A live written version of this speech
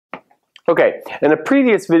Okay, in a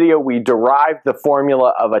previous video we derived the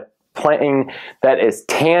formula of a plane that is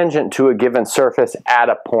tangent to a given surface at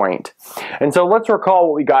a point. And so let's recall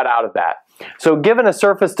what we got out of that. So given a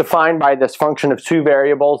surface defined by this function of two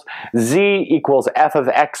variables, z equals f of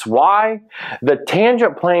xy, the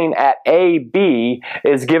tangent plane at AB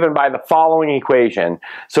is given by the following equation.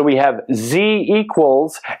 So we have z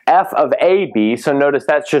equals f of AB, so notice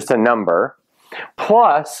that's just a number,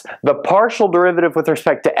 plus the partial derivative with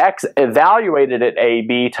respect to x evaluated at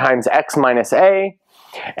AB times x minus a,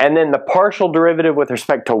 and then the partial derivative with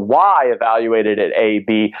respect to y evaluated at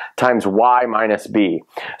AB times y minus b.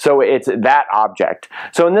 So it's that object.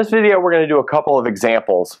 So in this video we're going to do a couple of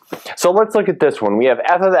examples. So let's look at this one. We have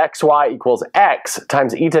f of xy equals x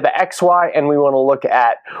times e to the xy, and we want to look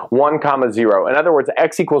at 1 comma 0. In other words,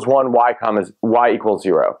 x equals 1, y equals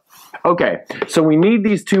 0. Okay, so we need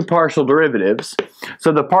these two partial derivatives.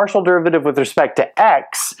 So the partial derivative with respect to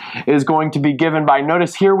x is going to be given by,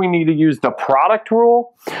 notice here we need to use the product rule.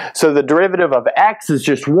 So the derivative of x is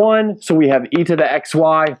just 1, so we have e to the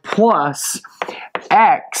xy plus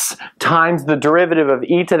x times the derivative of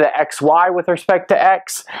e to the xy with respect to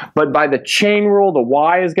x, but by the chain rule the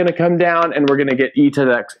y is going to come down and we're going to get e to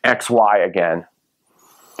the xy again.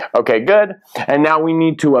 Okay, good. And now we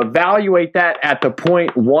need to evaluate that at the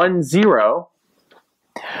point 1, 0.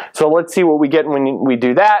 So let's see what we get when we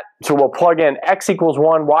do that. So we'll plug in x equals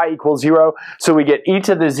 1, y equals 0. So we get e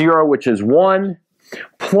to the 0, which is 1,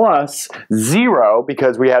 plus 0,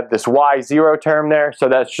 because we have this y0 term there, so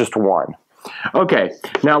that's just 1. Okay,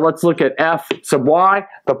 now let's look at f sub y,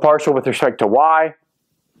 the partial with respect to y.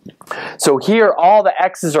 So here all the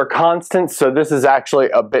x's are constants, so this is actually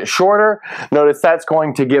a bit shorter. Notice that's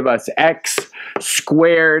going to give us x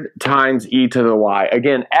squared times e to the y.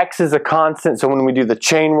 Again, x is a constant, so when we do the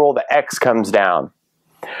chain rule, the x comes down.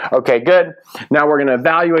 Okay, good. Now we're going to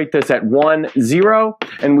evaluate this at 1, 0,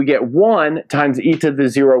 and we get 1 times e to the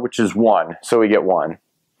 0, which is 1, so we get 1.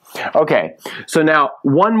 Okay, so now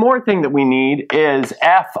one more thing that we need is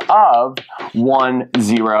f of 1,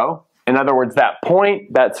 0. In other words, that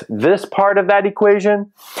point, that's this part of that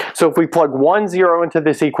equation. So if we plug 1, 0 into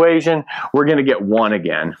this equation, we're going to get 1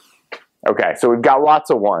 again. Okay, so we've got lots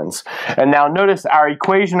of 1s. And now notice our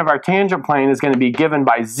equation of our tangent plane is going to be given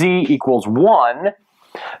by z equals 1.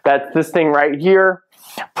 That's this thing right here,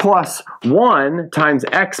 plus 1 times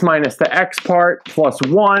x minus the x part, plus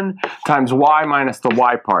 1 times y minus the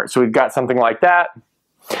y part. So we've got something like that.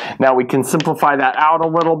 Now we can simplify that out a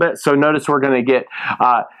little bit. So notice we're going to get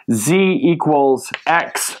z equals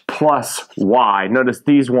x plus y. Notice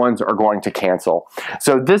these ones are going to cancel.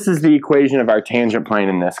 So this is the equation of our tangent plane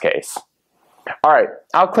in this case. All right,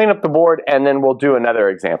 I'll clean up the board and then we'll do another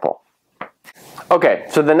example. Okay,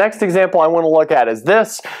 so the next example I want to look at is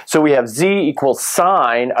this. So we have z equals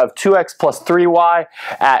sine of 2x plus 3y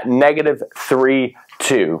at negative 3,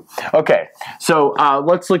 2. Okay, so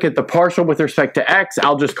let's look at the partial with respect to x.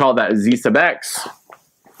 I'll just call that z sub x.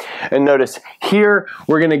 And notice here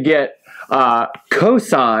we're going to get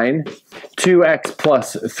cosine 2x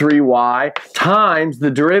plus 3y times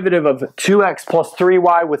the derivative of 2x plus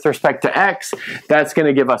 3y with respect to x. That's going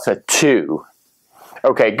to give us a 2.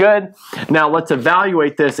 Okay, good. Now let's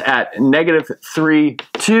evaluate this at negative 3,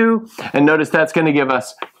 2. And notice that's going to give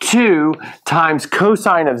us 2 times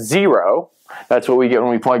cosine of 0. That's what we get when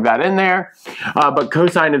we plug that in there. But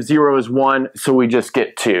cosine of 0 is 1, so we just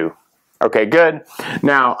get 2. Okay, good.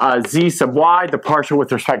 Now z sub y, the partial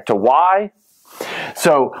with respect to y.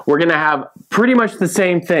 So we're going to have pretty much the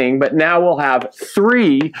same thing, but now we'll have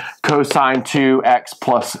 3 cosine 2x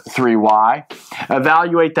plus 3y.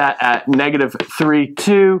 Evaluate that at negative 3,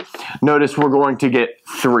 2. Notice we're going to get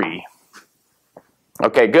 3.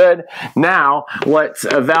 Okay, good. Now let's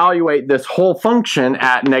evaluate this whole function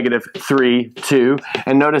at negative 3, 2.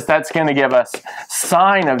 And notice that's going to give us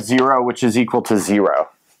sine of 0, which is equal to 0.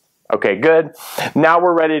 Okay, good. Now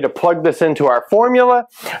we're ready to plug this into our formula.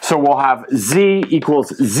 So we'll have z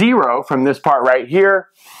equals 0 from this part right here,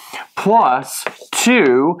 plus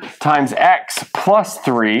 2 times x plus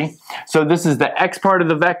 3. So this is the x part of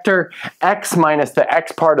the vector, x minus the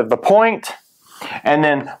x part of the point, and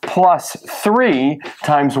then plus 3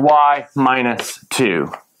 times y minus 2.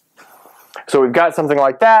 So we've got something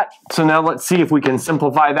like that. So now let's see if we can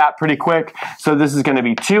simplify that pretty quick. So this is going to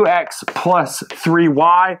be 2x plus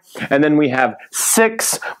 3y, and then we have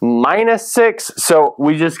 6 minus 6, so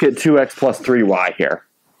we just get 2x plus 3y here.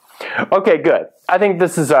 Okay, good. I think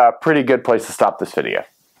this is a pretty good place to stop this video.